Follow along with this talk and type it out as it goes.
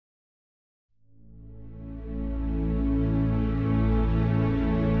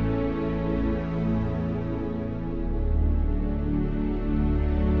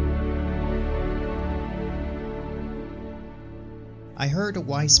I heard a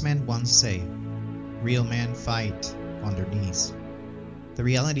wise man once say, real men fight on their knees. The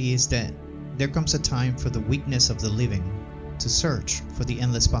reality is that there comes a time for the weakness of the living to search for the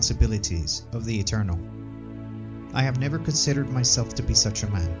endless possibilities of the eternal. I have never considered myself to be such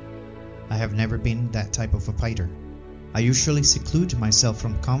a man. I have never been that type of a fighter. I usually seclude myself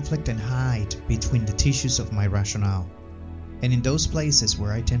from conflict and hide between the tissues of my rationale. And in those places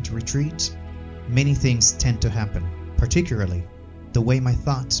where I tend to retreat, many things tend to happen, particularly the way my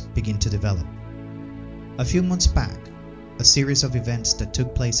thoughts begin to develop. A few months back, a series of events that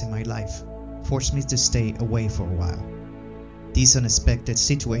took place in my life forced me to stay away for a while. These unexpected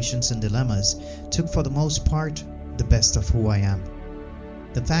situations and dilemmas took for the most part the best of who I am.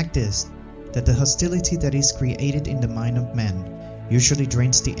 The fact is that the hostility that is created in the mind of men usually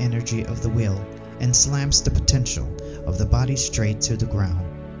drains the energy of the will and slams the potential of the body straight to the ground.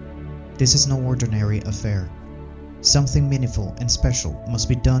 This is no ordinary affair. Something meaningful and special must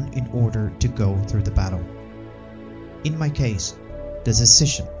be done in order to go through the battle. In my case, the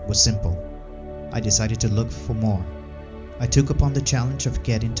decision was simple. I decided to look for more. I took upon the challenge of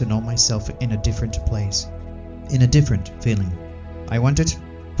getting to know myself in a different place, in a different feeling. I wanted,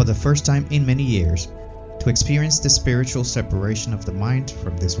 for the first time in many years, to experience the spiritual separation of the mind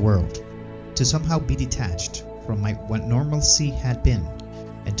from this world, to somehow be detached from what normalcy had been,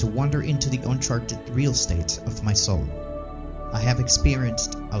 and to wander into the uncharted real estate of my soul. I have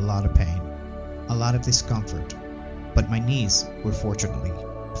experienced a lot of pain, a lot of discomfort, but my knees were fortunately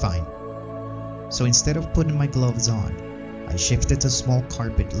fine. So instead of putting my gloves on, I shifted to a small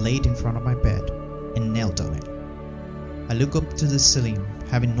carpet laid in front of my bed and knelt on it. I looked up to the ceiling,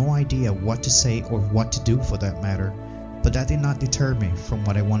 having no idea what to say or what to do for that matter, but that did not deter me from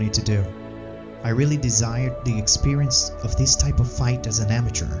what I wanted to do. I really desired the experience of this type of fight as an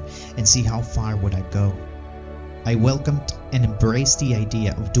amateur and see how far would I go. I welcomed and embraced the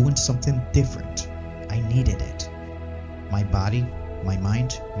idea of doing something different. I needed it. My body, my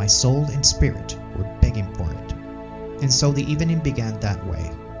mind, my soul and spirit were begging for it. And so the evening began that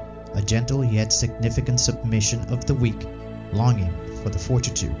way, a gentle yet significant submission of the weak, longing for the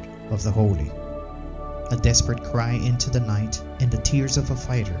fortitude of the holy. A desperate cry into the night and the tears of a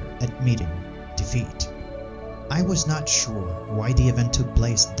fighter admitting defeat. I was not sure why the event took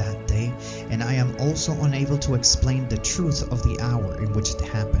place that day, and I am also unable to explain the truth of the hour in which it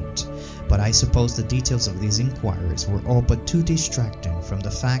happened, but I suppose the details of these inquiries were all but too distracting from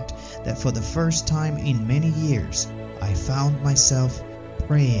the fact that for the first time in many years, I found myself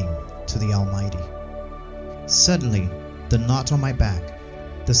praying to the Almighty. Suddenly, the knot on my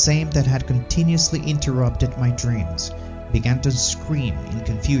back, the same that had continuously interrupted my dreams, began to scream in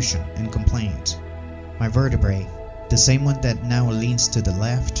confusion and complaint. My vertebrae, the same one that now leans to the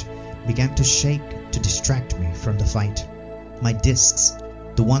left, began to shake to distract me from the fight. My discs,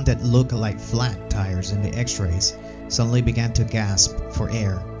 the one that looked like flat tires in the x-rays, suddenly began to gasp for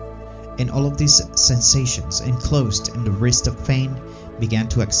air. And all of these sensations, enclosed in the wrist of pain, began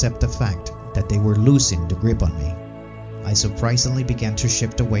to accept the fact that they were losing the grip on me. I surprisingly began to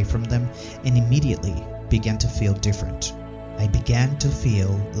shift away from them and immediately began to feel different. I began to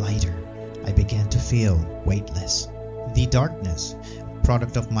feel lighter. I began to feel weightless. The darkness,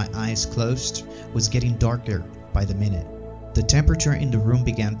 product of my eyes closed, was getting darker by the minute. The temperature in the room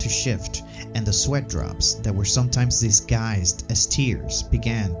began to shift, and the sweat drops that were sometimes disguised as tears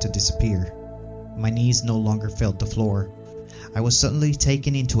began to disappear. My knees no longer felt the floor. I was suddenly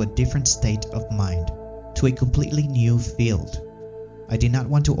taken into a different state of mind, to a completely new field. I did not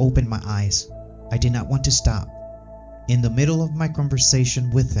want to open my eyes. I did not want to stop. In the middle of my conversation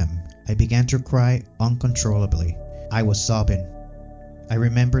with him, I began to cry uncontrollably. I was sobbing. I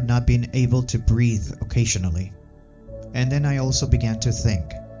remembered not being able to breathe occasionally. And then I also began to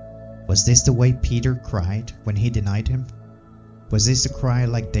think, was this the way Peter cried when he denied him? Was this a cry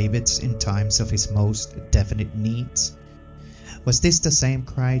like David's in times of his most definite needs? Was this the same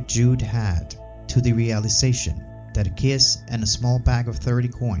cry Jude had to the realization that a kiss and a small bag of 30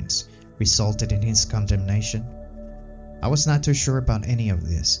 coins resulted in his condemnation? I was not too sure about any of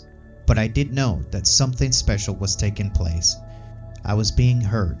this, but I did know that something special was taking place. I was being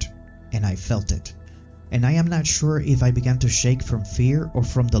heard, and I felt it. And I am not sure if I began to shake from fear or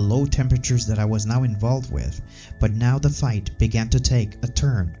from the low temperatures that I was now involved with, but now the fight began to take a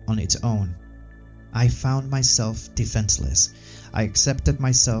turn on its own. I found myself defenseless. I accepted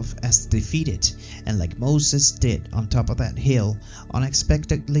myself as defeated, and like Moses did on top of that hill,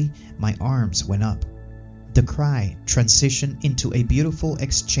 unexpectedly my arms went up. The cry transitioned into a beautiful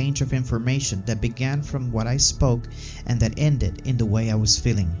exchange of information that began from what I spoke and that ended in the way I was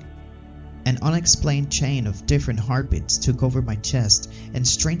feeling. An unexplained chain of different heartbeats took over my chest, and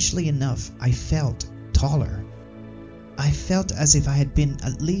strangely enough, I felt taller. I felt as if I had been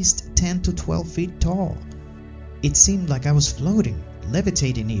at least 10 to 12 feet tall. It seemed like I was floating,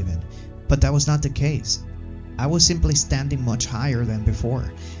 levitating even, but that was not the case. I was simply standing much higher than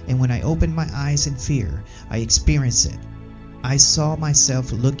before, and when I opened my eyes in fear, I experienced it. I saw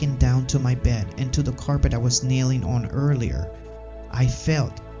myself looking down to my bed and to the carpet I was kneeling on earlier. I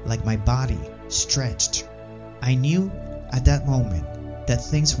felt like my body stretched. I knew at that moment that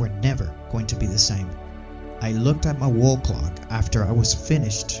things were never going to be the same. I looked at my wall clock after I was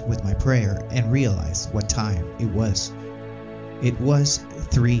finished with my prayer and realized what time it was. It was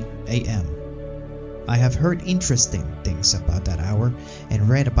 3 a.m. I have heard interesting things about that hour and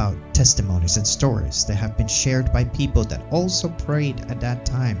read about testimonies and stories that have been shared by people that also prayed at that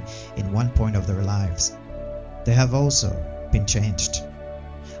time in one point of their lives. They have also been changed.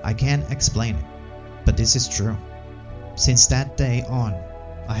 I can't explain it, but this is true. Since that day on,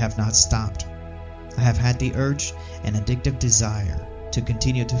 I have not stopped. I have had the urge and addictive desire to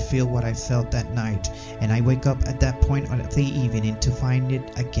continue to feel what I felt that night, and I wake up at that point of the evening to find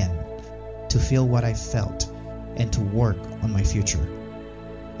it again, to feel what I felt, and to work on my future.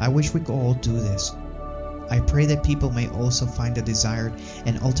 I wish we could all do this. I pray that people may also find the desired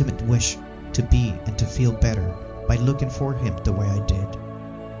and ultimate wish to be and to feel better by looking for Him the way I did,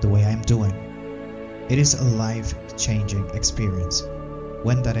 the way I am doing. It is a life-changing experience,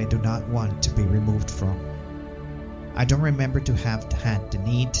 one that I do not want to be removed from. I don't remember to have had the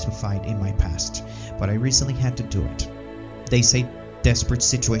need to fight in my past, but I recently had to do it. They say desperate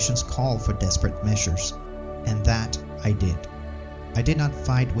situations call for desperate measures, and that I did. I did not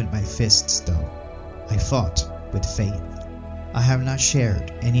fight with my fists though. I fought with faith. I have not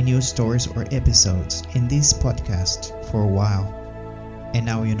shared any news stories or episodes in this podcast for a while, and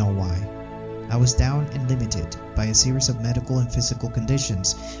now you know why. I was down and limited by a series of medical and physical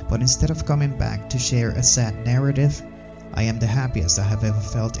conditions, but instead of coming back to share a sad narrative, I am the happiest I have ever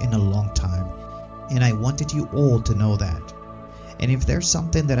felt in a long time, and I wanted you all to know that. And if there's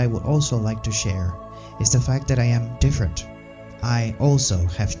something that I would also like to share, is the fact that I am different. I also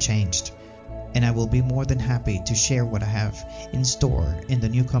have changed, and I will be more than happy to share what I have in store in the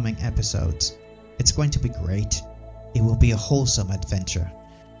new coming episodes. It's going to be great. It will be a wholesome adventure.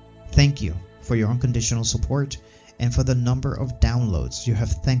 Thank you for your unconditional support and for the number of downloads you have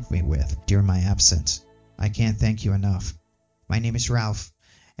thanked me with during my absence. I can't thank you enough. My name is Ralph,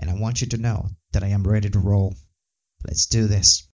 and I want you to know that I am ready to roll. Let's do this.